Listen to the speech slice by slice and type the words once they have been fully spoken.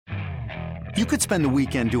You could spend the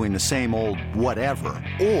weekend doing the same old whatever,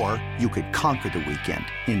 or you could conquer the weekend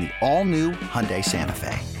in the all-new Hyundai Santa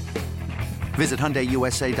Fe. Visit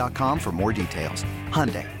HyundaiUSA.com for more details.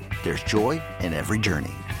 Hyundai, there's joy in every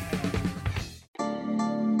journey.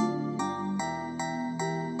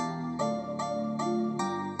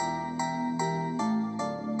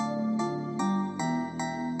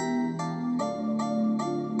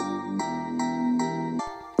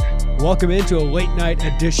 Welcome into a late night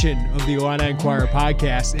edition of the Illini Inquirer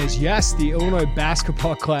podcast. As yes, the Illinois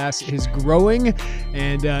basketball class is growing,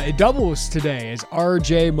 and it doubles today as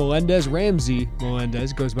RJ Melendez, Ramsey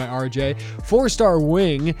Melendez goes by RJ, four-star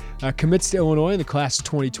wing, commits to Illinois in the class of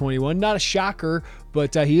 2021. Not a shocker,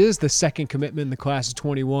 but he is the second commitment in the class of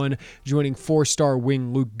 21, joining four-star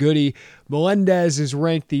wing Luke Goody. Melendez is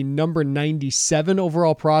ranked the number 97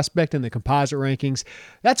 overall prospect in the composite rankings.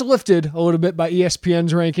 That's lifted a little bit by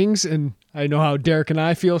ESPN's rankings, and I know how Derek and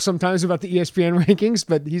I feel sometimes about the ESPN rankings,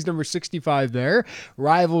 but he's number 65 there.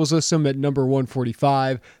 Rivals list him at number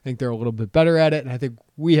 145. I think they're a little bit better at it, and I think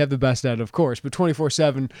we have the best at it, of course. But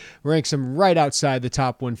 24/7 ranks him right outside the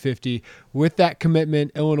top 150. With that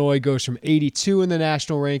commitment, Illinois goes from 82 in the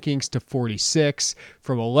national rankings to 46,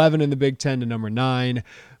 from 11 in the Big Ten to number 9.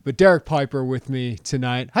 But Derek Piper with me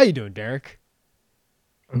tonight. How you doing, Derek?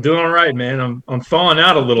 I'm doing all right, man. I'm thawing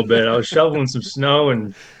out a little bit. I was shoveling some snow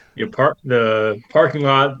and the parking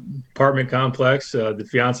lot apartment complex. The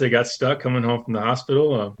fiance got stuck coming home from the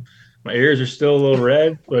hospital. My ears are still a little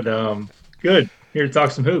red, but good. Here to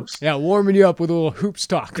talk some hoops. Yeah, warming you up with a little hoops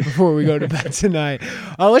talk before we go to bed tonight.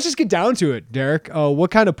 Let's just get down to it, Derek. What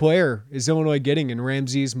kind of player is Illinois getting in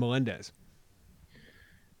Ramses Melendez?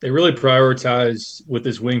 They really prioritized with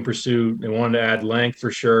this wing pursuit. They wanted to add length for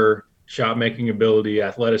sure, shot making ability,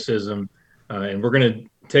 athleticism, and we're going to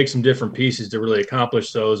take some different pieces to really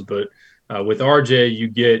accomplish those. But with RJ,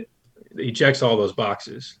 he checks all those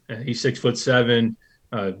boxes. He's 6'7".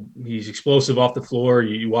 He's explosive off the floor.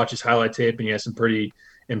 You watch his highlight tape, and he has some pretty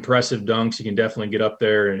impressive dunks. He can definitely get up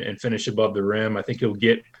there and finish above the rim. I think he'll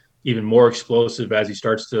get even more explosive as he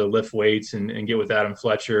starts to lift weights and get with Adam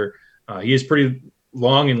Fletcher. He is pretty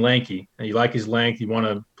long and lanky, and you like his length. You want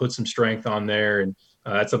to put some strength on there, and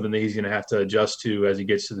that's something that he's going to have to adjust to as he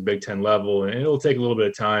gets to the Big Ten level. And it'll take a little bit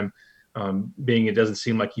of time, being it doesn't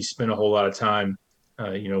seem like he spent a whole lot of time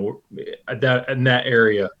in that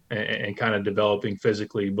area and kind of developing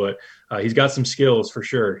physically, but he's got some skills for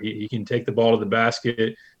sure. He can take the ball to the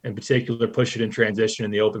basket, in particular, push it in transition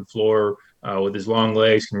in the open floor with his long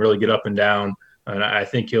legs, can really get up and down. And I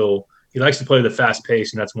think he likes to play the fast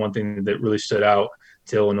pace, and that's one thing that really stood out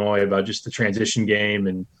to Illinois about just the transition game,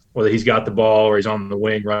 and whether he's got the ball or he's on the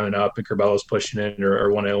wing running up and Curbelo's pushing in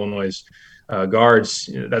or one of Illinois' guards.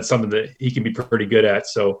 That's something that he can be pretty good at.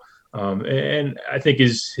 So. And I think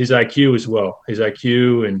his IQ as well, his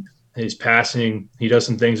IQ and his passing, he does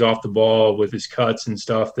some things off the ball with his cuts and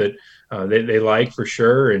stuff that they like for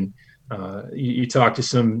sure. And you talk to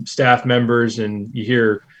some staff members and you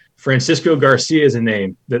hear Francisco Garcia is a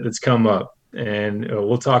name that's come up. And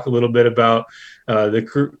we'll talk a little bit about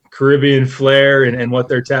the Caribbean flair and what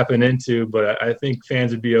they're tapping into. But I think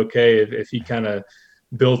fans would be okay if he kind of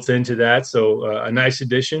built into that. So a nice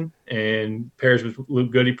addition and pairs with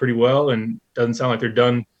Luke Goody pretty well, and doesn't sound like they're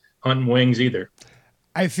done hunting wings either.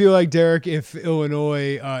 I feel like, Derek, if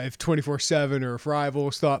Illinois, if 24/7 or if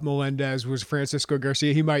Rivals thought Melendez was Francisco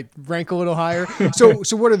Garcia, he might rank a little higher. So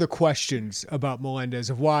what are the questions about Melendez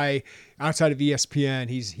of why outside of ESPN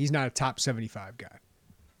he's not a top 75 guy?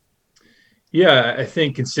 Yeah, I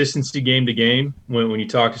think consistency game to game when you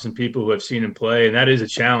talk to some people who have seen him play, and that is a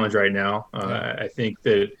challenge right now. I think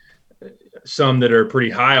that some that are pretty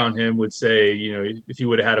high on him would say, if he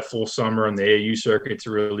would have had a full summer on the AAU circuit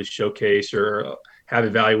to really showcase or have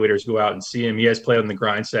evaluators go out and see him. He has played on the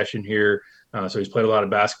grind session here, so he's played a lot of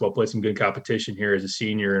basketball, played some good competition here as a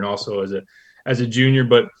senior and also as a junior.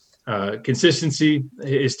 But consistency,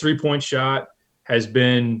 his three-point shot has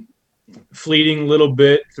been fleeting a little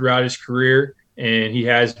bit throughout his career, and he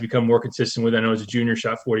has become more consistent with it. I know as a junior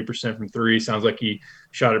shot 40% from three. Sounds like he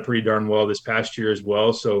shot it pretty darn well this past year as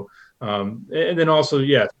well. So, and then also,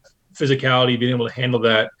 physicality, being able to handle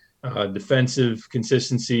that, defensive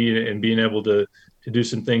consistency and being able to do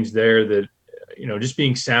some things there that, just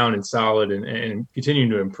being sound and solid and continuing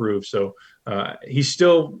to improve. So he's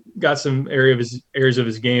still got some areas of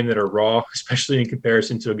his game that are raw, especially in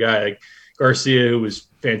comparison to a guy like Garcia, who was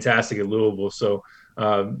fantastic at Louisville. So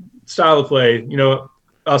style of play,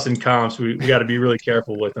 us in comps, we got to be really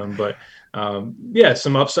careful with them. But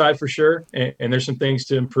some upside for sure. And there's some things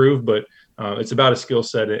to improve, but it's about a skill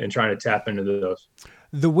set and trying to tap into those.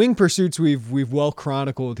 The wing pursuits we've well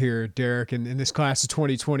chronicled here, Derek, in this class of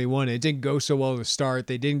 2021. It didn't go so well to start.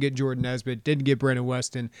 They didn't get Jordan Nesbitt, didn't get Brandon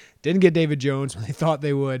Weston, didn't get David Jones when they thought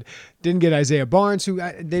they would, didn't get Isaiah Barnes, who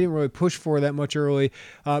they didn't really push for that much early.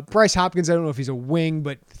 Bryce Hopkins, I don't know if he's a wing,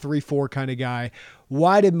 but 3-4 kind of guy.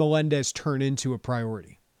 Why did Melendez turn into a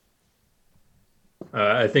priority?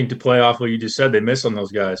 I think to play off what you just said, they missed on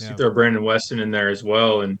those guys. Yeah. You throw Brandon Weston in there as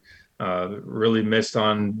well, and really missed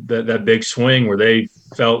on that big swing where they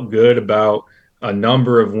felt good about a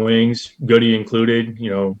number of wings, Goody included,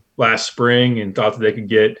 last spring, and thought that they could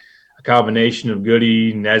get a combination of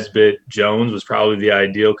Goody, Nesbitt, Jones was probably the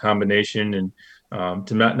ideal combination. And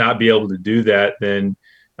to not be able to do that, then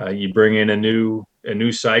you bring in a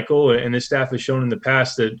new cycle. And the staff has shown in the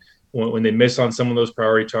past that when they miss on some of those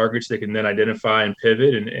priority targets, they can then identify and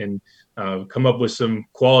pivot and come up with some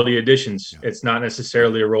quality additions. Yeah. It's not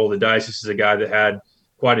necessarily a roll of the dice. This is a guy that had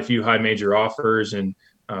quite a few high major offers and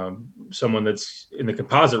someone that's in the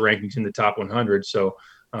composite rankings in the top 100. So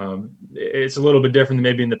it's a little bit different than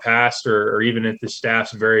maybe in the past or even at the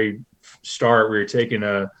staff's very start where you're taking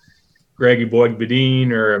a Greg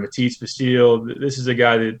Boyd-Bedine or a Matisse Bastille. This is a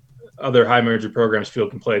guy that other high major programs feel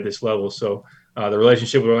can play at this level. So the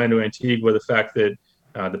relationship with Orlando Antigua, the fact that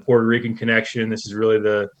the Puerto Rican connection, this is really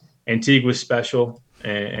the Antigua special,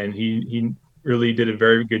 and he really did a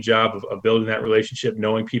very good job of building that relationship,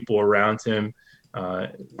 knowing people around him,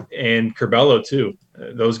 and Curbelo too.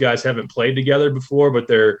 Those guys haven't played together before, but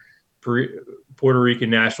they're Puerto Rican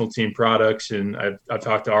national team products, and I've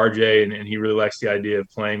talked to RJ, and he really likes the idea of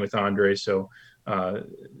playing with Andre. So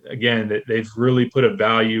again, they've really put a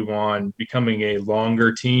value on becoming a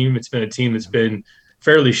longer team. It's been a team that's been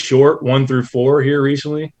fairly short 1 through 4 here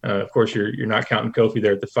recently. Of course, you're not counting Kofi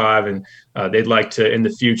there at the 5, and they'd like to in the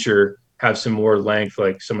future have some more length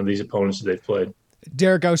like some of these opponents that they've played.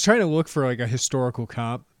 Derek, I was trying to look for like a historical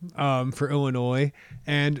comp for Illinois,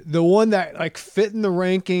 and the one that like fit in the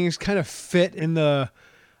rankings, kind of fit in the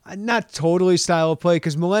not totally style of play,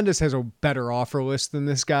 because Melendez has a better offer list than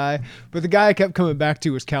this guy, but the guy I kept coming back to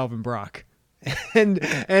was Calvin Brock. And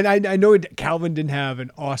I know Calvin didn't have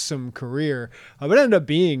an awesome career, but ended up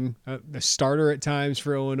being a starter at times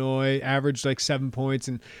for Illinois, averaged like 7 points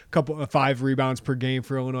and a couple of 5 rebounds per game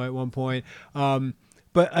for Illinois at one point.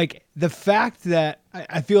 But like the fact that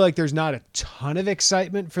I feel like there's not a ton of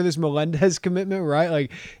excitement for this Melendez commitment, right?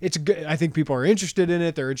 Like it's good. I think people are interested in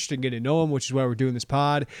it. They're interested in getting to know him, which is why we're doing this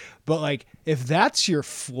pod. But like, if that's your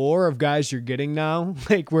floor of guys you're getting now,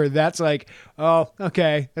 like where that's like, oh,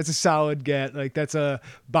 okay, that's a solid get. Like that's a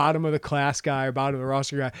bottom of the class guy or bottom of the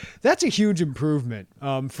roster guy. That's a huge improvement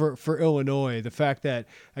for Illinois. The fact that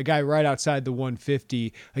a guy right outside the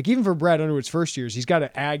 150, like even for Brad Underwood's first years, he's got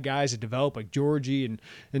to add guys that develop like Georgie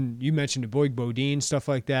and you mentioned Boyd Bodine, stuff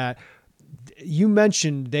like that. You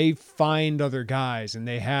mentioned they find other guys and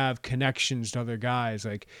they have connections to other guys.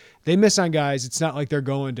 Like they miss on guys. It's not like they're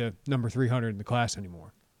going to number 300 in the class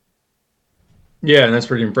anymore. Yeah, and that's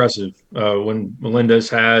pretty impressive. When Melendez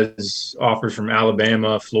has offers from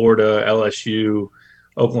Alabama, Florida, LSU,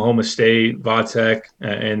 Oklahoma State, Vatech,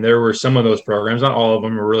 and there were some of those programs, not all of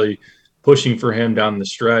them were really pushing for him down the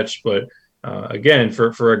stretch. But again,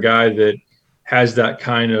 for a guy that has that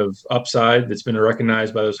kind of upside that's been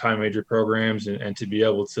recognized by those high major programs and to be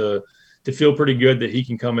able to feel pretty good that he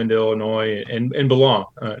can come into Illinois and belong.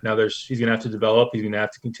 Now he's going to have to develop. He's going to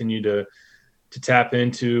have to continue to tap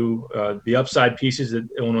into the upside pieces that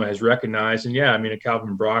Illinois has recognized. And yeah, I mean, a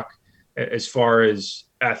Calvin Brock, as far as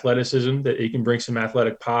athleticism, that he can bring some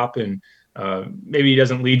athletic pop, and maybe he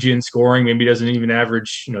doesn't lead you in scoring. Maybe he doesn't even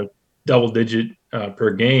average, double digit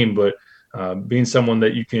per game, but being someone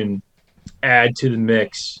that you can add to the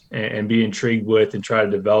mix and be intrigued with and try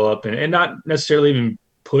to develop and not necessarily even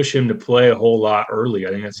push him to play a whole lot early.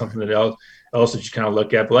 I think that's something that else that you kind of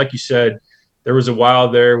look at. But like you said, there was a while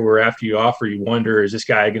there where after you offer, you wonder, is this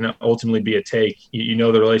guy going to ultimately be a take? You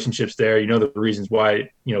know the relationship's there. You know the reasons why,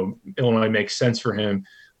 Illinois makes sense for him.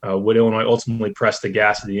 Would Illinois ultimately press the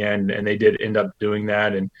gas at the end? And they did end up doing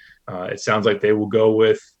that. And it sounds like they will go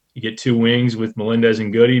with, you get 2 wings with Melendez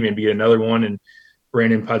and Goody, maybe get another one. And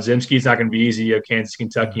Brandon Podziemski, it's not going to be easy. You have Kansas,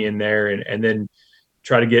 Kentucky in there, and then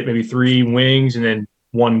try to get maybe 3 wings and then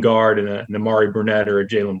 1 guard and an Amari Burnett or a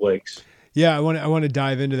Jalen Blakes. Yeah, I want to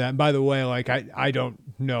dive into that. And by the way, like I don't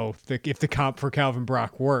know if the comp for Calvin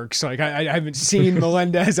Brock works. Like I haven't seen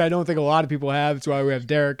Melendez. I don't think a lot of people have. That's why we have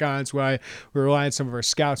Derek on. That's why we rely on some of our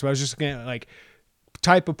scouts. But I was just looking at like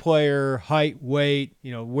type of player, height, weight,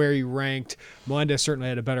 where he ranked. Melendez certainly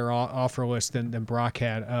had a better offer list than Brock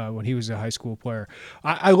had when he was a high school player.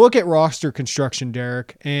 I look at roster construction,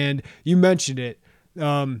 Derek, and you mentioned it.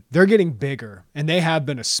 they're getting bigger, and they have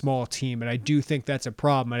been a small team, and I do think that's a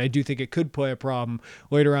problem, and I do think it could play a problem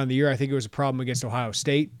later on in the year. I think it was a problem against Ohio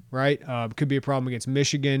State, right? It could be a problem against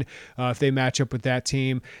Michigan if they match up with that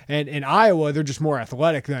team. And in Iowa, they're just more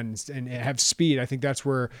athletic than and have speed. I think that's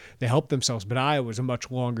where they help themselves, but Iowa's a much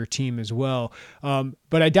longer team as well.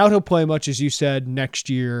 But I doubt he'll play much, as you said, next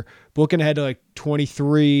year. But looking ahead to like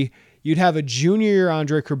 23, you'd have a junior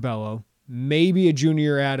Andre Curbelo, maybe a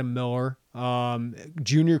junior Adam Miller,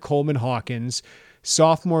 junior Coleman Hawkins,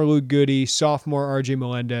 sophomore Luke Goody, sophomore RJ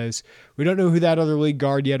Melendez. We don't know who that other league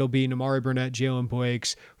guard yet will be. Namari Burnett, Jalen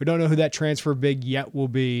Blakes. We don't know who that transfer big yet will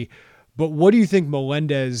be. But what do you think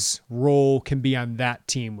Melendez's role can be on that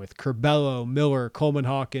team with Curbelo, Miller, Coleman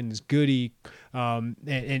Hawkins, Goody,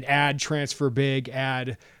 and add transfer big,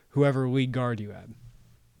 add whoever league guard you add?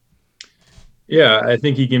 Yeah, I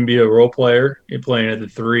think he can be a role player in playing at the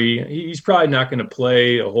three. He's probably not going to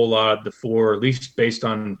play a whole lot at the four, at least based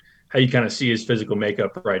on how you kind of see his physical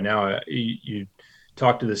makeup right now. You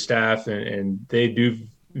talk to the staff, and they do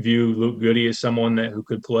view Luke Goody as someone who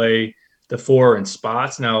could play the four in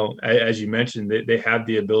spots. Now, as you mentioned, they have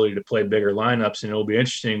the ability to play bigger lineups, and it'll be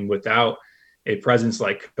interesting without a presence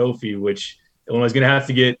like Kofi, which Illinois is going to have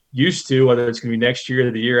to get used to, whether it's going to be next year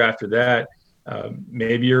or the year after that.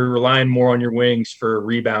 Maybe you're relying more on your wings for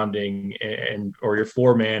rebounding or your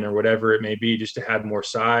four man or whatever it may be, just to have more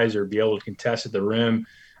size or be able to contest at the rim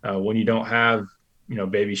when you don't have,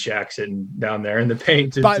 Baby Shaq sitting down there in the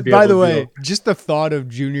paint. By the way, just the thought of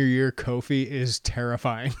junior year Kofi is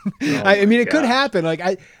terrifying. I mean, it could happen.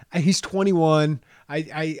 Like he's 21.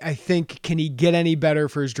 I think, can he get any better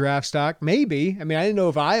for his draft stock? Maybe. I mean, I didn't know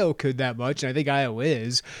if Io could that much, and I think Io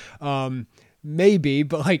is. Maybe,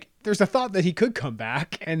 but like there's a thought that he could come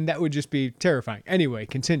back, and that would just be terrifying. Anyway,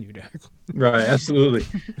 continue, Derek. Right, absolutely.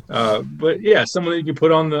 But yeah, someone that you can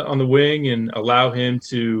put on the wing and allow him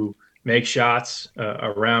to make shots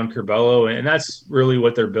around Curbelo, and that's really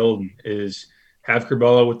what they're building, is have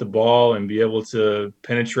Curbelo with the ball and be able to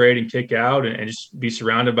penetrate and kick out and just be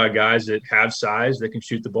surrounded by guys that have size that can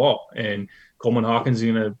shoot the ball. And Coleman Hawkins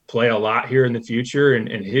is going to play a lot here in the future, and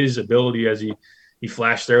his ability, as he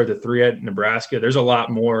flashed there with the three at Nebraska, there's a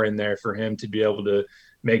lot more in there for him to be able to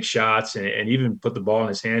make shots and even put the ball in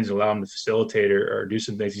his hands and allow him to facilitate or do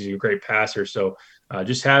some things. He's a great passer. So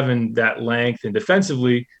just having that length, and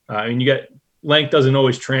defensively, you got length doesn't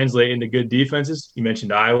always translate into good defenses. You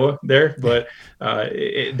mentioned Iowa there, but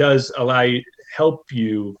it does help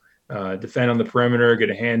you defend on the perimeter, get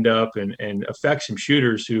a hand up, and affect some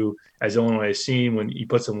shooters who, as Illinois has seen, when you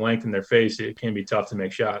put some length in their face, it can be tough to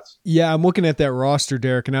make shots. Yeah, I'm looking at that roster,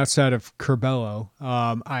 Derek, and outside of Curbelo,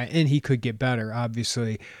 and he could get better,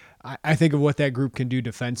 obviously. I think of what that group can do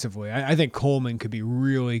defensively. I think Coleman could be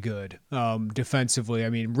really good defensively.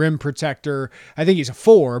 I mean, rim protector. I think he's a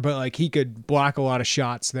 4, but like he could block a lot of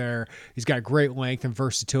shots there. He's got great length and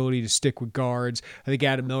versatility to stick with guards. I think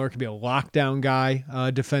Adam Miller could be a lockdown guy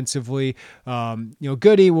defensively.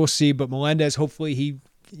 Goody, we'll see, but Melendez, hopefully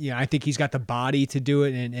I think he's got the body to do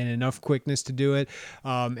it and enough quickness to do it.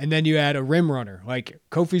 And then you add a rim runner. Like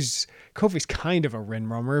Kofi's kind of a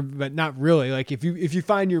rim runner, but not really. Like if you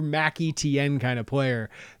find your Mac ETN kind of player,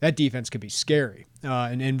 that defense could be scary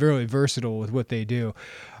and really versatile with what they do.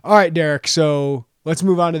 All right, Derek. So let's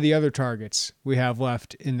move on to the other targets we have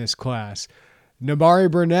left in this class. Namari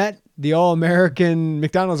Burnett, the All-American,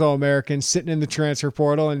 McDonald's All-American, sitting in the transfer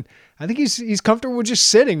portal, and I think he's comfortable with just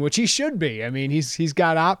sitting, which he should be. I mean, he's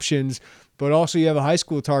got options, but also you have a high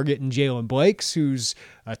school target in Jalen Blakes, who's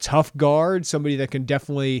a tough guard, somebody that can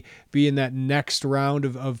definitely be in that next round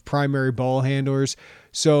of primary ball handlers.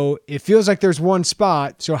 So it feels like there's one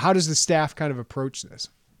spot. So how does the staff kind of approach this?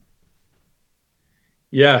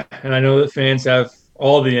 Yeah, and I know that fans have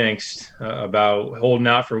all the angst about holding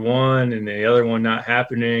out for one and the other one not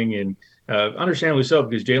happening, and understandably so,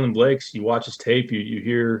 because Jalen Blakes, you watch his tape, you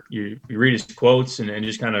hear, you read his quotes, and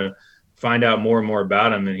just kind of find out more and more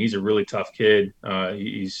about him. And he's a really tough kid.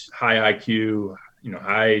 He's high IQ,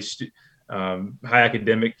 high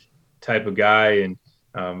academic type of guy. And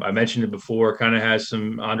I mentioned it before, kind of has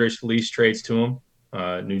some Andres Feliz traits to him.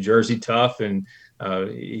 New Jersey tough, and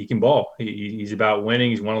he can ball. He's about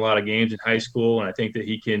winning. He's won a lot of games in high school, and I think that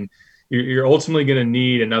you're ultimately going to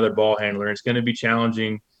need another ball handler. It's going to be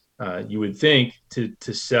challenging, you would think,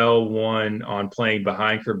 to sell one on playing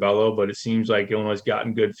behind Curbelo, but it seems like Illinois has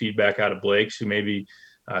gotten good feedback out of Blakes, who maybe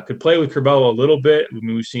could play with Curbelo a little bit. I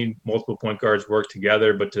mean, we've seen multiple point guards work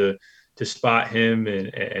together, but to spot him,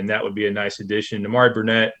 and that would be a nice addition. Namari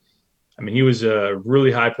Burnett, I mean, he was a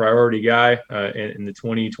really high priority guy in the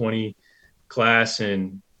 2020 class,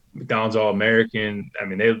 and McDonald's All-American. I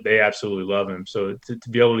mean, they absolutely love him. So to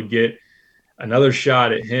be able to get another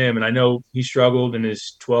shot at him, and I know he struggled in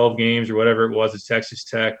his 12 games or whatever it was at Texas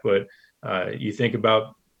Tech, but you think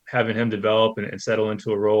about having him develop and settle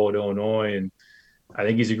into a role at Illinois, and I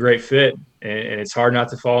think he's a great fit. And it's hard not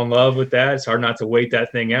to fall in love with that. It's hard not to wait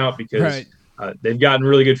that thing out because Right. They've gotten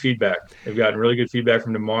really good feedback. They've gotten really good feedback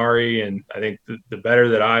from Damari, and I think the better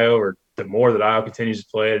that Io, or the more that Io continues to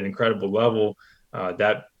play at an incredible level,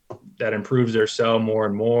 that improves their sell more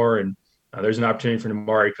and more. And there's an opportunity for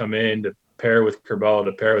Damari to come in to pair with Curbelo,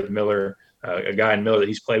 to pair with Miller, a guy in Miller that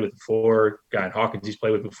he's played with before, a guy in Hawkins he's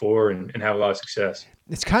played with before, and have a lot of success.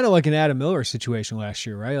 It's kind of like an Adam Miller situation last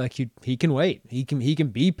year, right? Like he can wait. He can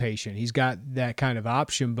be patient. He's got that kind of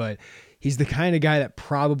option, but he's the kind of guy that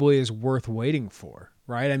probably is worth waiting for,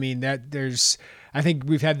 right? I mean, I think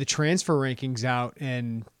we've had the transfer rankings out,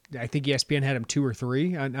 and I think ESPN had him 2 or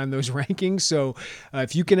 3 on those rankings. So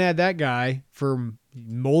if you can add that guy for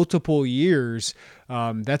multiple years,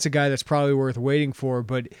 that's a guy that's probably worth waiting for.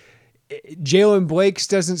 But Jalen Blakes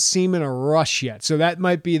doesn't seem in a rush yet. So that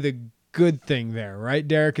might be the good thing there, right,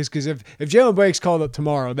 Derek? Is because if Jalen Blake's called up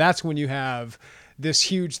tomorrow, that's when you have this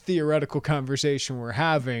huge theoretical conversation we're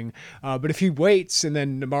having. But if he waits and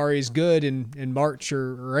then Damari's good in March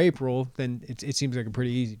or April, then it seems like a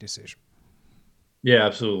pretty easy decision. Yeah,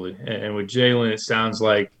 absolutely. And with Jalen, it sounds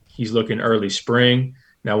like he's looking early spring.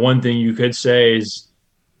 Now, one thing you could say is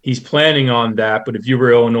he's planning on that, but if you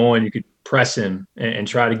were Illinois, you could press him and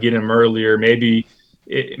try to get him earlier. Maybe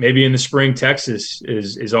in the spring, Texas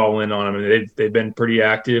is all in on him. I mean, they've been pretty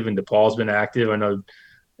active, and DePaul's been active. I know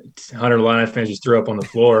Hunter Illini fans just threw up on the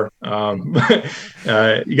floor.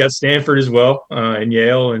 You got Stanford as well, and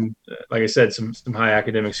Yale, and like I said, some high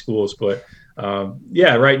academic schools. But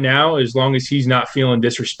yeah, right now, as long as he's not feeling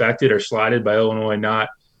disrespected or slighted by Illinois, I'm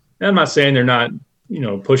not saying they're not,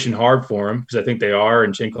 pushing hard for him, because I think they are,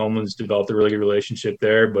 and Shane Coleman's developed a really good relationship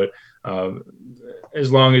there. But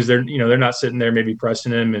as long as they're not sitting there maybe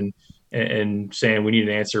pressing him and saying we need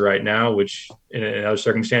an answer right now, which in another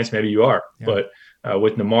circumstance maybe you are. Yeah. But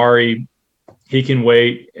with Damari, he can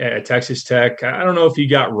wait at Texas Tech. I don't know if he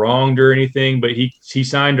got wronged or anything, but he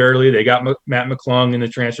signed early. They got Matt McClung in the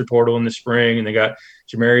transfer portal in the spring, and they got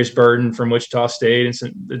Jamarius Burton from Wichita State. And so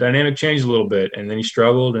the dynamic changed a little bit, and then he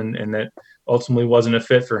struggled, and that ultimately wasn't a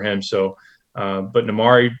fit for him. So, but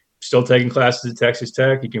Damari still taking classes at Texas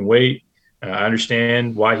Tech. He can wait. I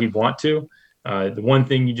understand why he'd want to. The one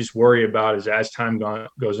thing you just worry about is as time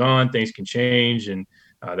goes on, things can change, and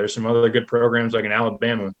there's some other good programs like in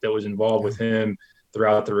Alabama that was involved with him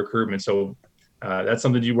throughout the recruitment. So that's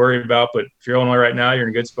something you worry about. But if you're Illinois right now, you're in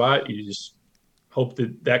a good spot. You just hope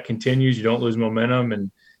that continues. You don't lose momentum.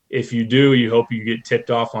 And if you do, you hope you get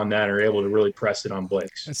tipped off on that or able to really press it on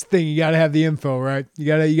Blake's. That's the thing. You got to have the info, right? You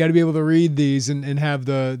got to be able to read these and have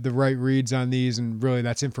the right reads on these. And really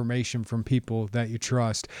that's information from people that you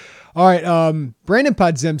trust. All right. Brandon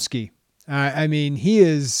Podziemski. I mean,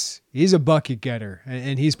 he's a bucket getter,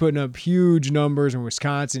 and he's putting up huge numbers in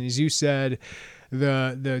Wisconsin. As you said,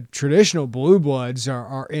 the traditional blue bloods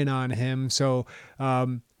are in on him. So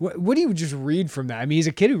what do you just read from that? I mean, he's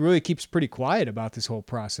a kid who really keeps pretty quiet about this whole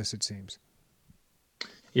process, it seems.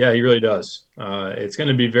 Yeah, he really does. It's going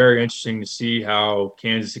to be very interesting to see how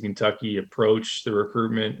Kansas and Kentucky approach the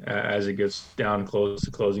recruitment as it gets down close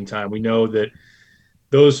to closing time. We know that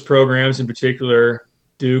those programs in particular,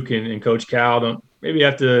 Duke and Coach Cal, don't maybe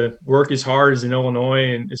have to work as hard as in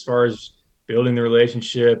Illinois, and as far as building the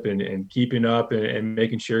relationship and keeping up and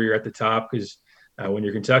making sure you're at the top, because when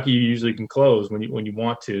you're Kentucky, you usually can close when you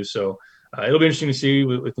want to. So it'll be interesting to see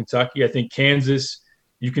with Kentucky. I think Kansas,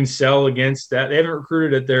 you can sell against that. They haven't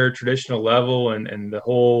recruited at their traditional level, and the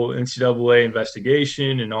whole NCAA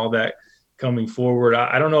investigation and all that coming forward.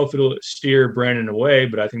 I don't know if it'll steer Brandon away,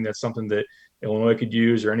 but I think that's something that Illinois could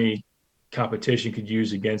use, or any competition could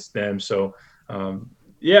use against them. So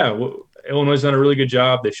Illinois has done a really good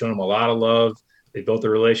job. They've shown him a lot of love. They built a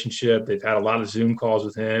relationship. They've had a lot of Zoom calls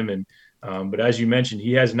with him. And but as you mentioned,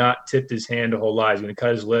 he has not tipped his hand a whole lot. He's going to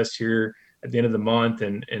cut his list here at the end of the month,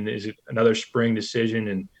 and is another spring decision.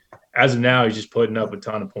 And as of now, he's just putting up a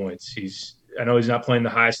ton of points. I know he's not playing the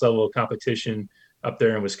highest level of competition up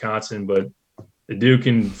there in Wisconsin, but the dude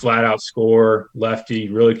can flat out score, lefty,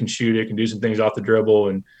 really can shoot it, can do some things off the dribble,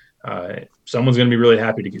 and someone's going to be really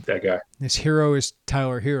happy to get that guy. His hero is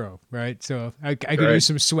Tyler Hero, right? So I could use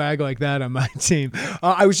some swag like that on my team.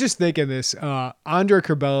 I was just thinking this. Andre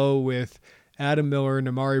Curbelo with Adam Miller,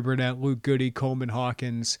 Damari Burnett, Luke Goody, Coleman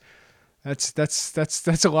Hawkins.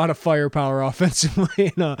 That's a lot of firepower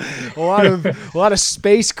offensively, and a lot of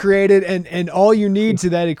space created, and all you need to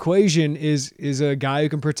that equation is a guy who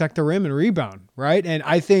can protect the rim and rebound, right? And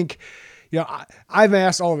I think, I've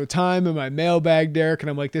asked all the time in my mailbag, Derek, and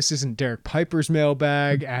I'm like, this isn't Derek Piper's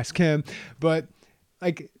mailbag. Ask him, but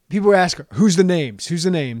like, people ask, who's the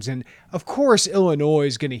names? And of course, Illinois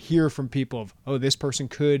is going to hear from people of, oh, this person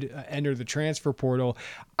could enter the transfer portal.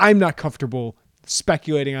 I'm not comfortable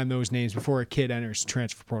speculating on those names before a kid enters the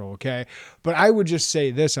transfer portal, okay? But I would just say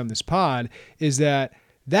this on this pod is that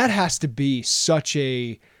has to be such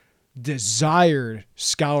a desired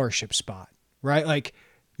scholarship spot, right? Like,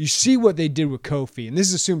 you see what they did with Kofi, and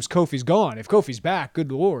this assumes Kofi's gone. If Kofi's back,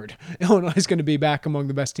 good Lord, Illinois is going to be back among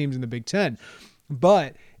the best teams in the Big Ten.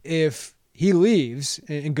 But if he leaves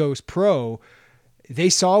and goes pro, they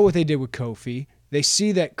saw what they did with Kofi. They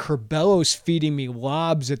see that Curbello's feeding me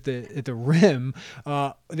lobs at the rim.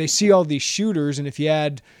 They see all these shooters, and if you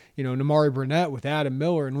add, Namari Burnett with Adam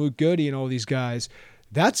Miller and Luke Goody and all these guys,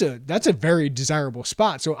 that's a very desirable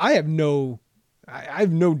spot. So I have no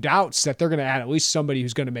doubts that they're going to add at least somebody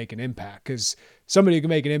who's going to make an impact, because somebody who can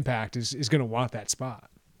make an impact is going to want that spot.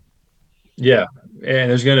 Yeah, and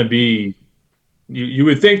there's going to be. You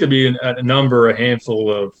would think there'd be a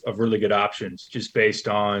handful of really good options just based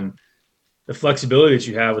on the flexibility that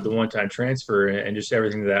you have with the one-time transfer and just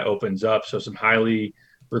everything that opens up. So some highly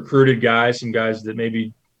recruited guys, some guys that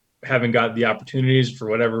maybe haven't got the opportunities for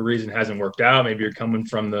whatever reason hasn't worked out. Maybe you're coming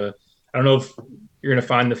from I don't know if you're going to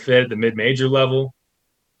find the fit at the mid-major level.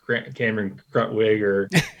 Cameron Krutwig, or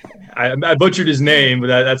I butchered his name, but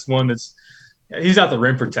that's one he's not the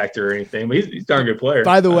rim protector or anything, but he's a darn good player.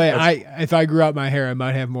 By the way, if I grew out my hair, I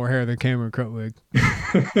might have more hair than Cameron Krutwig.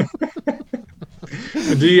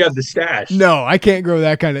 Do you have the stash? No, I can't grow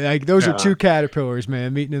that kind of. Those are two caterpillars,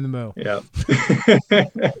 man, meeting in the middle. Yeah.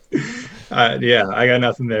 I got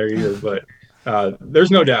nothing there either. But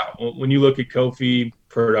there's no doubt when you look at Kofi,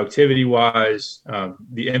 productivity-wise,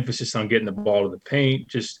 the emphasis on getting the ball to the paint,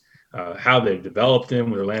 just how they've developed him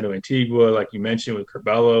with Orlando Antigua, like you mentioned with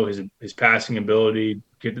Curbello, his passing ability,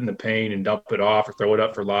 get in the paint and dump it off or throw it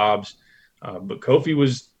up for lobs. But Kofi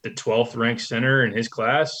was the 12th ranked center in his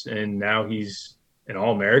class, and now he's an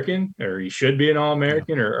All-American, or he should be an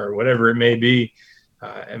All-American, or whatever it may be.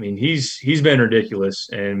 He's been ridiculous,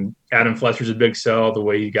 and Adam Fletcher's a big sell. The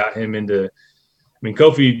way he got him into,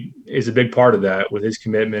 Kofi is a big part of that with his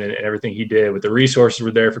commitment and everything he did. With the resources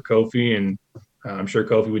were there for Kofi, and I'm sure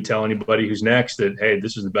Kofi would tell anybody who's next that, hey,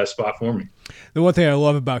 this is the best spot for me. The one thing I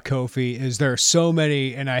love about Kofi is there are so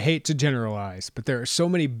many, and I hate to generalize, but there are so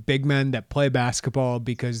many big men that play basketball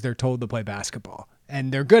because they're told to play basketball.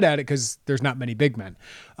 And they're good at it because there's not many big men.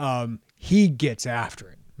 He gets after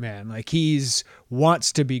it, man. Like, he's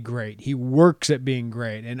wants to be great. He works at being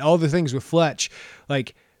great. And all the things with Fletch,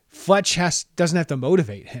 like, Fletch doesn't have to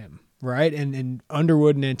motivate him, right? And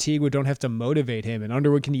Underwood and Antigua don't have to motivate him, and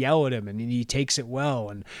Underwood can yell at him, and he takes it well.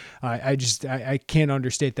 And I can't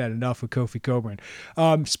understate that enough with Kofi Cockburn.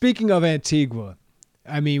 Speaking of Antigua,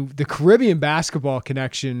 the Caribbean basketball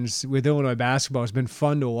connections with Illinois basketball has been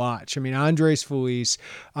fun to watch. Andres Feliz,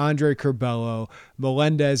 Andre Curbelo,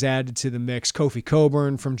 Melendez added to the mix, Kofi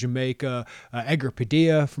Cockburn from Jamaica, Edgar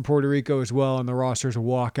Padilla from Puerto Rico as well on the roster as a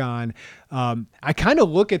walk-on. I kind of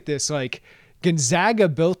look at this like Gonzaga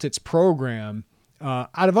built its program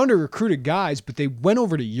out of under-recruited guys, but they went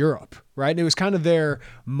over to Europe, right? And it was kind of their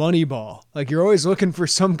money ball. Like, you're always looking for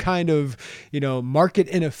some kind of, market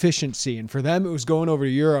inefficiency. And for them, it was going over to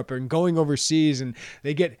Europe and going overseas, and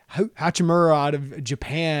they get Hachimura out of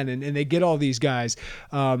Japan, and they get all these guys.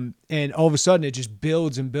 And all of a sudden, it just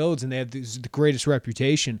builds and builds, and they have the greatest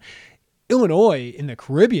reputation. Illinois in the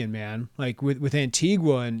Caribbean, man, like with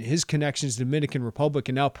Antigua and his connections to Dominican Republic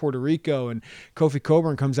and now Puerto Rico, and Kofi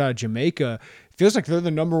Cockburn comes out of Jamaica, feels like they're the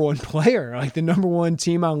number one player, like the number one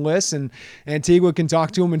team on lists, and Antigua can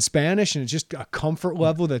talk to him in Spanish, and it's just a comfort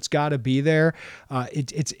level that's got to be there.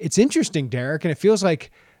 It's interesting, Derek, and it feels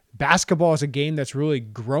like basketball is a game that's really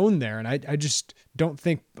grown there, and I just don't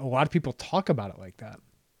think a lot of people talk about it like that.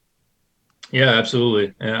 Yeah,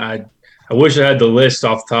 absolutely. And I wish I had the list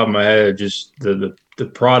off the top of my head, just the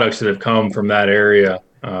products that have come from that area.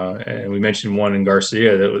 And we mentioned one in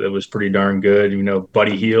Garcia that was pretty darn good.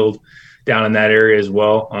 Buddy Hield down in that area as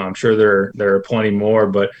well. I'm sure there are plenty more,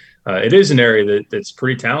 but it is an area that's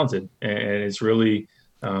pretty talented, and it's really.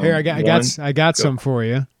 Here, I got some for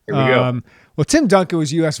you. Here we go. Well, Tim Duncan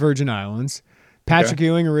was U.S. Virgin Islands. Patrick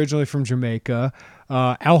Ewing originally from Jamaica.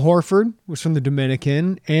 Al Horford was from the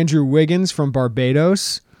Dominican. Andrew Wiggins from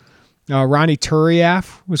Barbados. Ronnie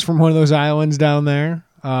Turiaf was from one of those islands down there.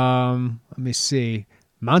 Let me see.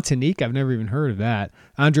 Montanique, I've never even heard of that.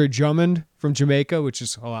 Andre Drummond from Jamaica, which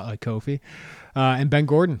is a lot like Kofi. And Ben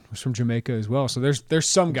Gordon was from Jamaica as well. So there's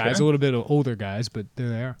some guys, a little bit of older guys, but there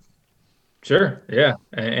they are. Sure. Yeah.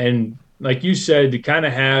 And like you said, to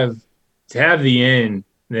have the end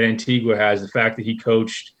that Antigua has, the fact that he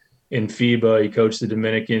coached in FIBA, he coached the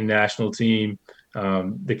Dominican national team,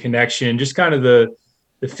 the connection, just kind of the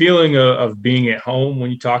feeling of being at home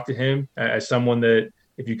when you talk to him as someone that,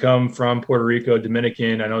 if you come from Puerto Rico,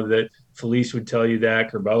 Dominican, I know that Felice would tell you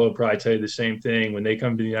that, Curbelo would probably tell you the same thing when they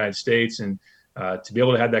come to the United States, and to be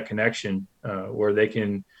able to have that connection where they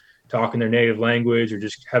can talk in their native language or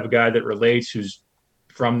just have a guy that relates who's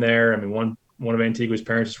from there. I mean, one of Antigua's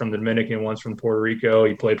parents is from the Dominican, one's from Puerto Rico.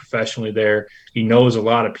 He played professionally there. He knows a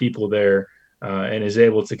lot of people there and is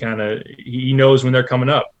able to he knows when they're coming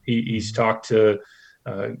up. He's talked to,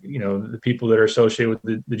 the people that are associated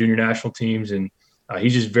with the junior national teams, and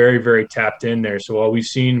he's just very, very tapped in there. So while we've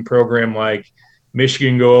seen a program like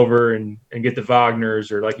Michigan go over and get the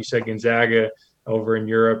Wagners, or like you said, Gonzaga over in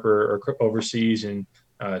Europe or overseas, and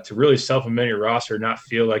to really supplement your roster, not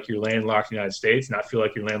feel like you're landlocked in the United States, not feel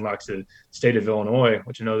like you're landlocked to the state of Illinois,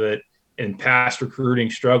 which I know that in past recruiting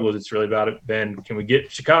struggles, it's really about it, Ben, can we get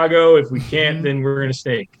Chicago? If we can't, then we're going to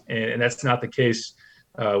stink. And that's not the case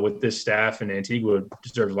with this staff, and Antigua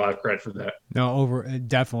deserves a lot of credit for that. No,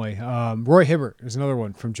 definitely. Roy Hibbert is another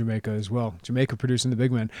one from Jamaica as well. Jamaica producing the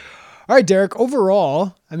big men. All right, Derek,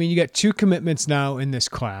 overall, I mean, you got 2 commitments now in this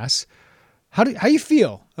class. How you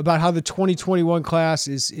feel about how the 2021 class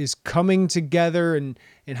is coming together, and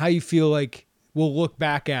how you feel like we'll look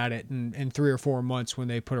back at it in 3 or 4 months when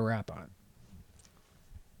they put a wrap on it?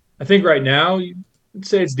 I think right now, you'd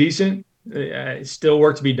say it's decent. Still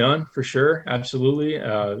work to be done for sure. Absolutely.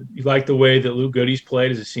 You like the way that Luke Goody's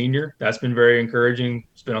played as a senior. That's been very encouraging.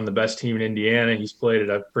 He's been on the best team in Indiana. He's played at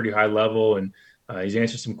a pretty high level, and he's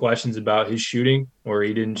answered some questions about his shooting, where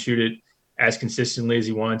he didn't shoot it as consistently as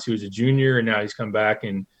he wanted to as a junior. And now he's come back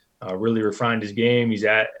and really refined his game. He's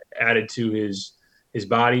added to his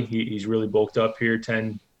body. He's really bulked up here,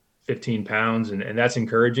 10, 15 pounds, and that's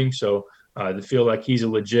encouraging. So to feel like he's a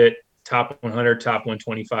legit top 100, top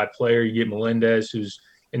 125 player. You get Melendez, who's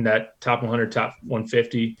in that top 100, top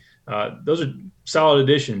 150. Those are solid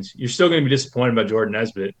additions. You're still going to be disappointed by Jordan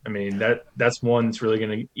Nesbitt. I mean, that's one that's really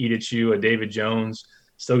going to eat at you. A David Jones,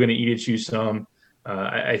 still going to eat at you some.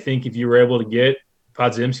 I think if you were able to get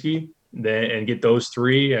Podziemski and get those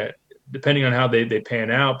 3, depending on how they pan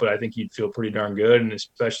out, but I think you'd feel pretty darn good. And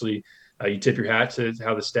especially you tip your hat to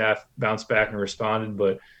how the staff bounced back and responded.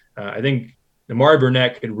 But I think Amari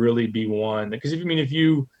Burnett could really be one, because if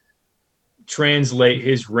you translate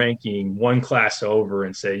his ranking one class over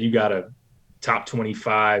and say you got a top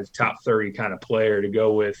 25, top 30 kind of player to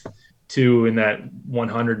go with 2 in that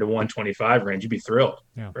 100 to 125 range, you'd be thrilled,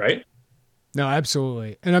 right? No,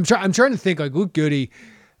 absolutely. And I'm trying to think, like, Luke Goody.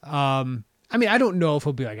 I mean, I don't know if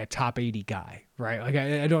he'll be like a top 80 guy, right? Like,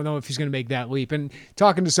 I don't know if he's going to make that leap. And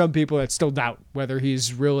talking to some people that still doubt whether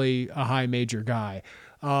he's really a high major guy.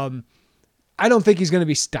 I don't think he's going to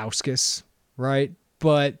be Stauskas, right?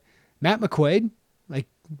 But Matt McQuaid, like,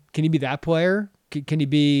 can he be that player? Can he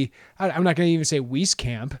be, I'm not going to even say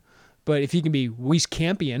Wieskamp, but if he can be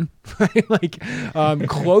Wieskampian, right? Like,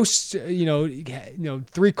 close to,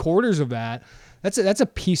 3/4 of that, that's a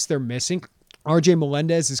piece they're missing. RJ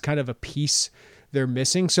Melendez is kind of a piece they're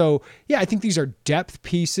missing. So yeah, I think these are depth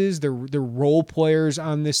pieces. They're role players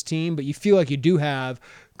on this team, but you feel like you do have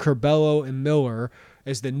Curbelo and Miller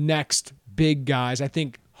as the next big guys. I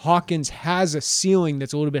think Hawkins has a ceiling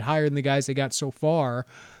that's a little bit higher than the guys they got so far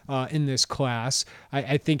in this class.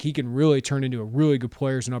 I think he can really turn into a really good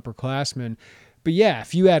player as an upperclassman. But yeah,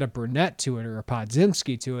 if you add a Burnett to it or a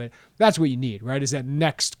Podziemski to it, that's what you need, right? Is that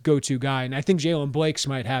next go-to guy. And I think Jalen Blakes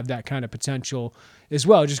might have that kind of potential as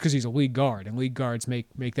well, just because he's a league guard, and league guards make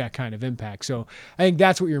that kind of impact. So I think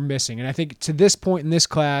that's what you're missing. And I think to this point in this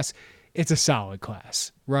class, it's a solid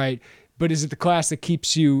class, right? But is it the class that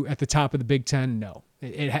keeps you at the top of the Big Ten? No.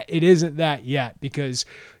 It isn't that yet, because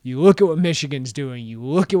you look at what Michigan's doing. You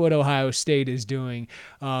look at what Ohio State is doing.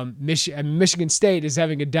 Michigan State is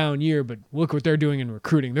having a down year, but look what they're doing in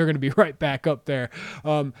recruiting. They're going to be right back up there.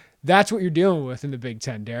 That's what you're dealing with in the Big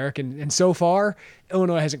Ten, Derek. And so far,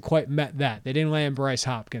 Illinois hasn't quite met that. They didn't land Bryce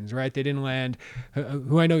Hopkins, right? They didn't land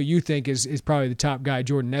who I know you think is probably the top guy,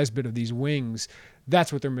 Jordan Nesbitt, of these wings.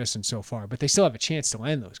 That's what they're missing so far. But they still have a chance to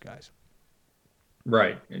land those guys.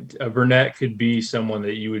 Right. Burnett could be someone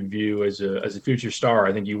that you would view as a future star.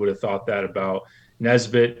 I think you would have thought that about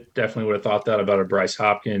Nesbitt. Definitely would have thought that about a Bryce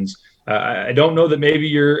Hopkins. I don't know that maybe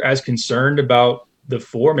you're as concerned about the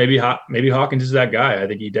 4. Maybe Hawkins is that guy. I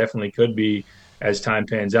think he definitely could be as time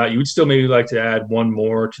pans out. You would still maybe like to add one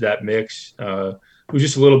more to that mix, who's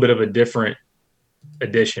just a little bit of a different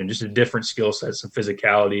addition, just a different skill set, some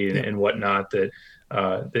physicality and whatnot that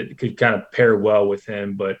could kind of pair well with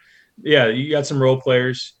him. But yeah, you got some role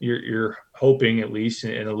players. You're hoping at least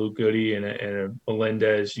in a Luke Goody and a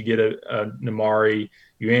Melendez. You get a Namari.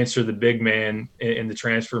 You answer the big man in the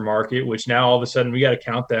transfer market, which now all of a sudden we got to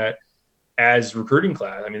count that as recruiting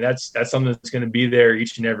class. I mean, that's something that's going to be there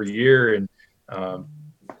each and every year. And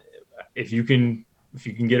if you can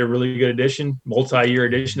get a really good addition, multi-year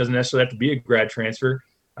addition, doesn't necessarily have to be a grad transfer.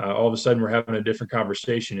 All of a sudden we're having a different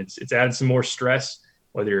conversation. It's added some more stress,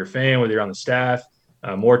 whether you're a fan, whether you're on the staff,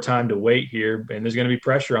 more time to wait here. And there's going to be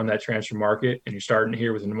pressure on that transfer market. And you're starting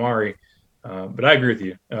here with Namari. But I agree with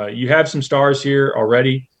you. You have some stars here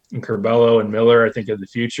already in Curbelo and Miller, I think, of the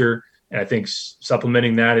future. And I think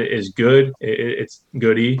supplementing that is good. It's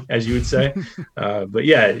goody, as you would say. But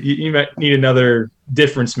yeah, you might need another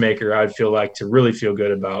difference maker, I'd feel like, to really feel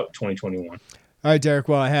good about 2021. All right, Derek,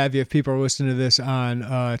 while I have you, if people are listening to this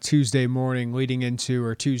on Tuesday leading into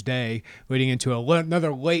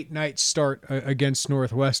another late night start against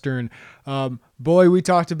Northwestern, boy, we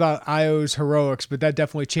talked about Io's heroics, but that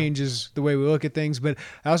definitely changes the way we look at things. But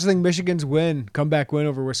I also think Michigan's comeback win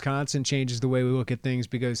over Wisconsin changes the way we look at things,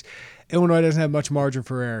 because Illinois doesn't have much margin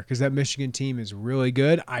for error because that Michigan team is really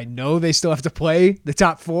good. I know they still have to play the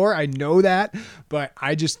top four. I know that, but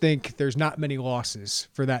I just think there's not many losses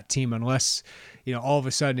for that team unless, all of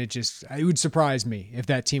a sudden it would surprise me if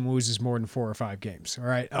that team loses more than 4 or 5 games. All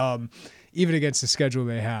right. Even against the schedule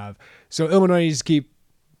they have. So Illinois needs to keep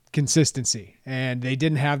consistency, and they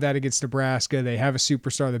didn't have that against Nebraska. They have a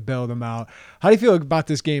superstar that bailed them out. How do you feel about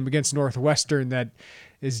this game against Northwestern that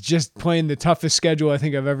is just playing the toughest schedule I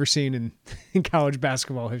think I've ever seen in college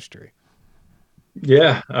basketball history?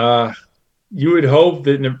 Yeah. You would hope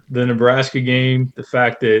that the Nebraska game, the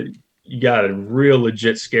fact that you got a real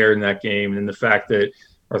legit scare in that game, and the fact that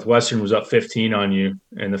Northwestern was up 15 on you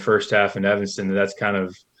in the first half in Evanston, that's kind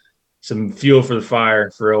of some fuel for the fire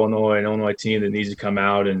for Illinois, an Illinois team that needs to come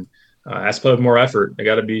out and has to play with more effort. They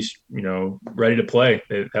got to be, ready to play.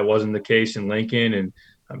 That wasn't the case in Lincoln, and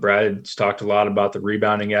Brad talked a lot about the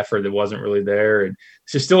rebounding effort that wasn't really there. And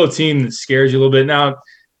it's just still a team that scares you a little bit. Now,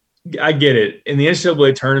 I get it. In the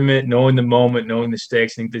NCAA tournament, knowing the moment, knowing the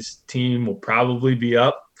stakes, I think this team will probably be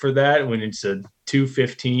up for that when it's a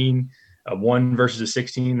 2-15, a 1 versus a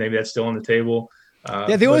 16. Maybe that's still on the table.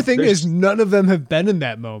 The only thing is none of them have been in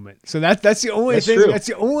that moment. So that's the only thing. True. That's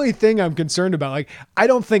the only thing I'm concerned about. Like, I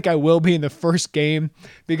don't think I will be in the first game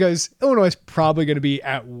because Illinois is probably going to be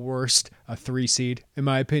at worst a 3 seed, in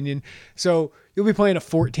my opinion. So you'll be playing a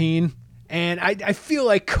 14. And I feel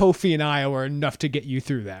like Kofi and Iowa are enough to get you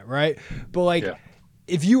through that, right? But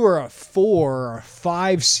if you were a 4 or a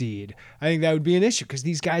 5 seed, I think that would be an issue because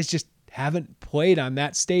these guys just haven't played on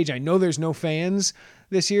that stage. I know there's no fans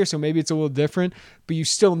this year, so maybe it's a little different, but you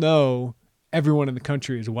still know everyone in the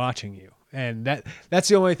country is watching you. And that's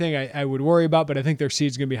the only thing I would worry about, but I think their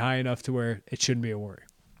seed's going to be high enough to where it shouldn't be a worry.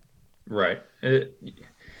 Right.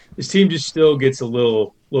 This team just still gets a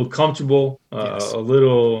little comfortable, yes. A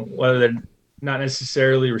little, whether they're not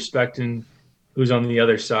necessarily respecting who's on the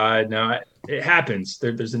other side. Now, it happens.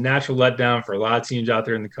 There's a natural letdown for a lot of teams out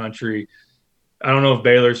there in the country. I don't know if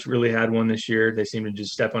Baylor's really had one this year. They seem to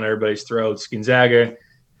just step on everybody's throats. Gonzaga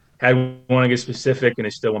had one against Pacific, and they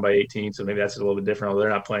still won by 18, so maybe that's a little bit different, although they're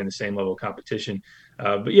not playing the same level of competition.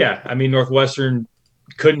 But, yeah, I mean, Northwestern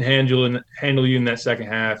couldn't handle you in that second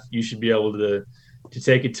half. You should be able to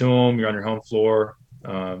take it to them. You're on your home floor,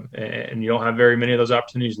 and you don't have very many of those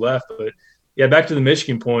opportunities left. But, yeah, back to the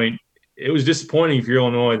Michigan point, it was disappointing for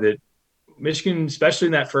Illinois that Michigan, especially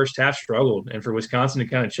in that first half, struggled. And for Wisconsin to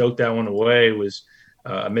kind of choke that one away was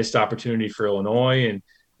a missed opportunity for Illinois. And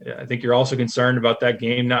I think you're also concerned about that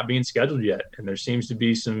game not being scheduled yet. And there seems to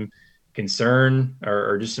be some concern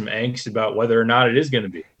or just some angst about whether or not it is going to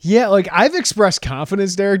be. Yeah, like I've expressed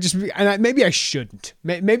confidence there. Maybe I shouldn't.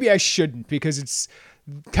 Maybe I shouldn't because it's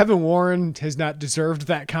Kevin Warren has not deserved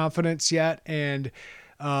that confidence yet. And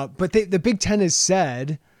but the Big Ten has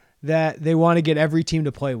said that they want to get every team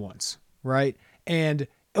to play once. Right. And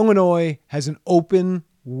Illinois has an open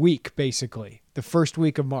week, basically the first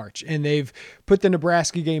week of March, and they've put the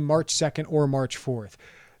Nebraska game March 2nd or March 4th.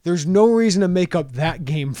 There's no reason to make up that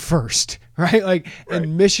game first. Right. Right.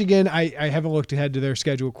 And Michigan, I haven't looked ahead to their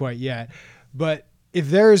schedule quite yet, but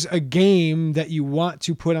if there's a game that you want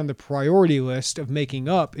to put on the priority list of making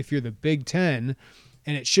up, if you're the Big Ten,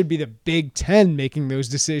 and it should be the Big Ten making those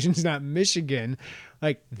decisions, not Michigan,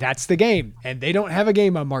 like that's the game. And they don't have a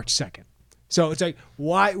game on March 2nd. So it's like,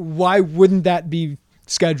 why wouldn't that be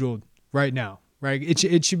scheduled right now? right?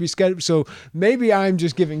 It should be scheduled. So maybe I'm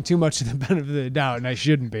just giving too much of the benefit of the doubt, and I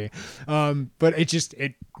shouldn't be. But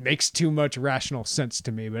it makes too much rational sense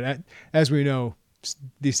to me. But as we know,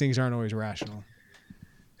 these things aren't always rational.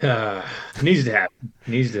 Needs to happen.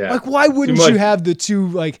 Like, why wouldn't you have the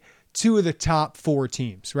two of the top 4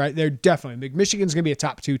 teams, right? They're definitely Michigan's going to be a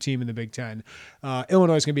top 2 team in the Big Ten.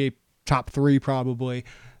 Illinois is going to be top 3 probably.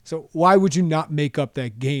 So why would you not make up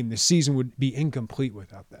that game? The season would be incomplete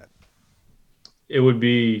without that. It would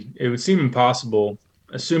seem impossible,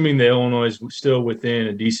 assuming that Illinois is still within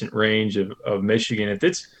a decent range of Michigan. If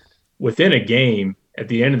it's within a game at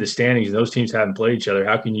the end of the standings and those teams haven't played each other,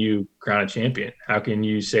 how can you crown a champion? How can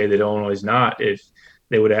you say that Illinois is not if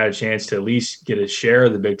they would have had a chance to at least get a share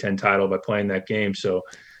of the Big Ten title by playing that game? So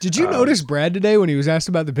did you notice Brad today when he was asked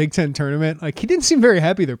about the Big Ten tournament? Like, he didn't seem very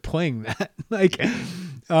happy they're playing that.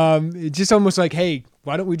 It's just almost like, hey,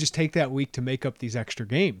 why don't we just take that week to make up these extra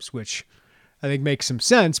games, which I think makes some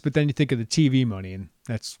sense. But then you think of the TV money, and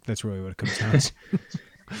that's really what it comes down to.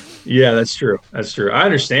 Yeah, that's true. I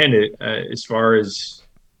understand it as far as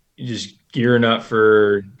just gearing up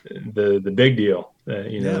for the big deal.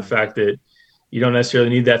 The fact that you don't necessarily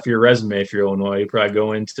need that for your resume if you're Illinois. You probably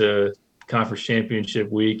go into conference championship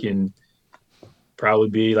week and probably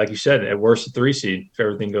be, like you said, at worst a 3 seed if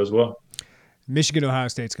everything goes well. Michigan, Ohio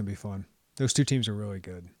State's going to be fun. Those 2 teams are really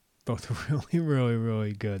good. Both are really, really,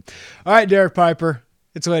 really good. All right, Derek Piper,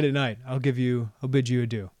 it's late at night. I'll bid you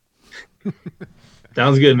adieu.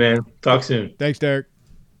 Sounds good, man. Talk soon. Thanks, Derek.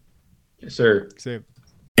 Yes, sir. See you.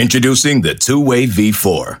 Introducing the Two-Way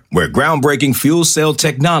V4, where groundbreaking fuel cell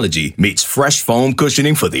technology meets fresh foam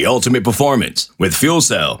cushioning for the ultimate performance. With Fuel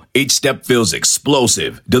Cell, each step feels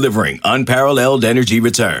explosive, delivering unparalleled energy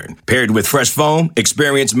return. Paired with fresh foam,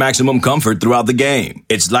 experience maximum comfort throughout the game.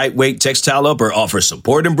 Its lightweight textile upper offers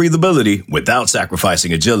support and breathability without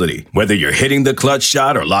sacrificing agility. Whether you're hitting the clutch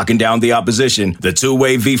shot or locking down the opposition, the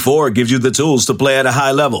Two-Way V4 gives you the tools to play at a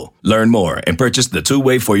high level. Learn more and purchase the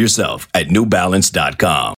Two-Way for yourself at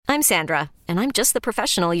newbalance.com. I'm Sandra, and I'm just the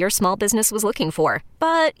professional your small business was looking for.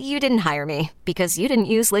 But you didn't hire me because you didn't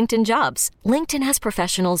use LinkedIn Jobs. LinkedIn has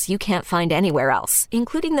professionals you can't find anywhere else,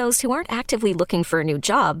 including those who aren't actively looking for a new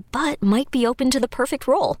job, but might be open to the perfect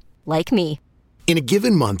role, like me. In a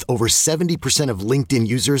given month, over 70% of LinkedIn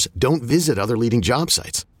users don't visit other leading job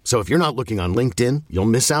sites. So if you're not looking on LinkedIn, you'll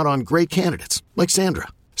miss out on great candidates like Sandra.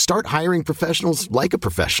 Start hiring professionals like a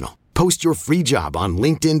professional. Post your free job on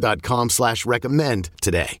linkedin.com/recommend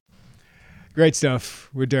today. Great stuff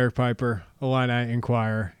with Derek Piper, Illini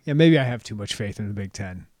Inquirer. Yeah, maybe I have too much faith in the Big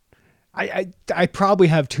Ten. I probably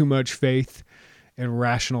have too much faith in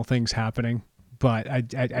rational things happening, but I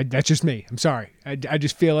that's just me. I'm sorry. I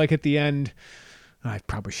just feel like at the end, I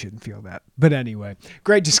probably shouldn't feel that. But anyway,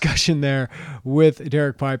 great discussion there with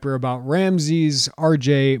Derek Piper about Ramses,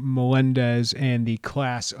 RJ Melendez, and the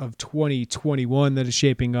class of 2021 that is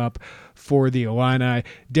shaping up for the Illini.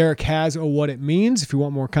 Derek has a What It Means. If you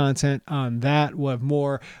want more content on that, we'll have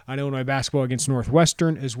more on Illinois basketball against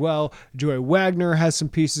Northwestern as well. Joey Wagner has some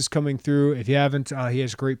pieces coming through. If you haven't, he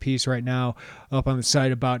has a great piece right now up on the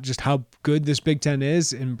site about just how good this Big Ten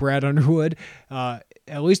is. And Brad Underwood,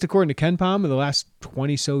 at least according to Ken Pom, in the last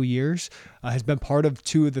 20-so years, has been part of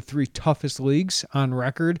 2 of the 3 toughest leagues on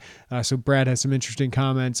record. So Brad has some interesting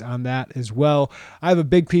comments on that as well. I have a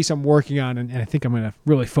big piece I'm working on, and I think I'm going to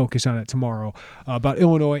really focus on it tomorrow, about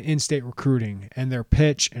Illinois in-state recruiting and their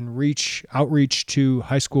pitch and outreach to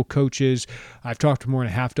high school coaches. I've talked to more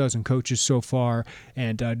than a half dozen coaches so far,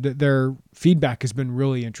 and their feedback has been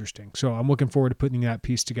really interesting. So I'm looking forward to putting that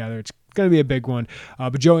piece together. It's going to be a big one.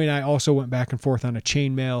 But Joey and I also went back and forth on a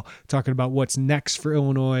chain mail talking about what's next for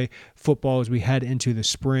Illinois football as we head into the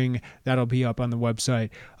spring. That'll be up on the website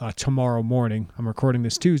tomorrow morning. I'm recording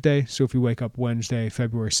this Tuesday, so if you wake up Wednesday,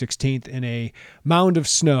 February 16th in a mound of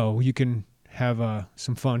snow, you can have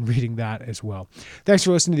some fun reading that as well. Thanks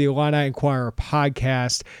for listening to the Illini Inquirer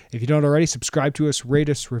podcast. If you don't already, subscribe to us, rate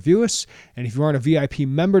us, review us. And if you aren't a VIP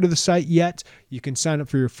member to the site yet, you can sign up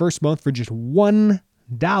for your first month for just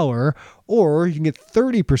 $1, or you can get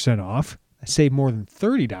 30% off. Save more than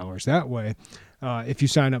 $30 that way. If you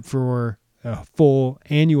sign up for a full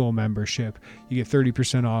annual membership, you get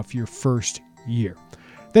 30% off your first year.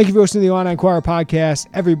 Thank you for listening to the Illini Inquirer podcast.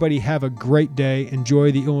 Everybody have a great day.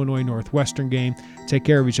 Enjoy the Illinois Northwestern game. Take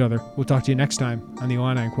care of each other. We'll talk to you next time on the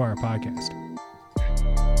Illini Inquirer podcast.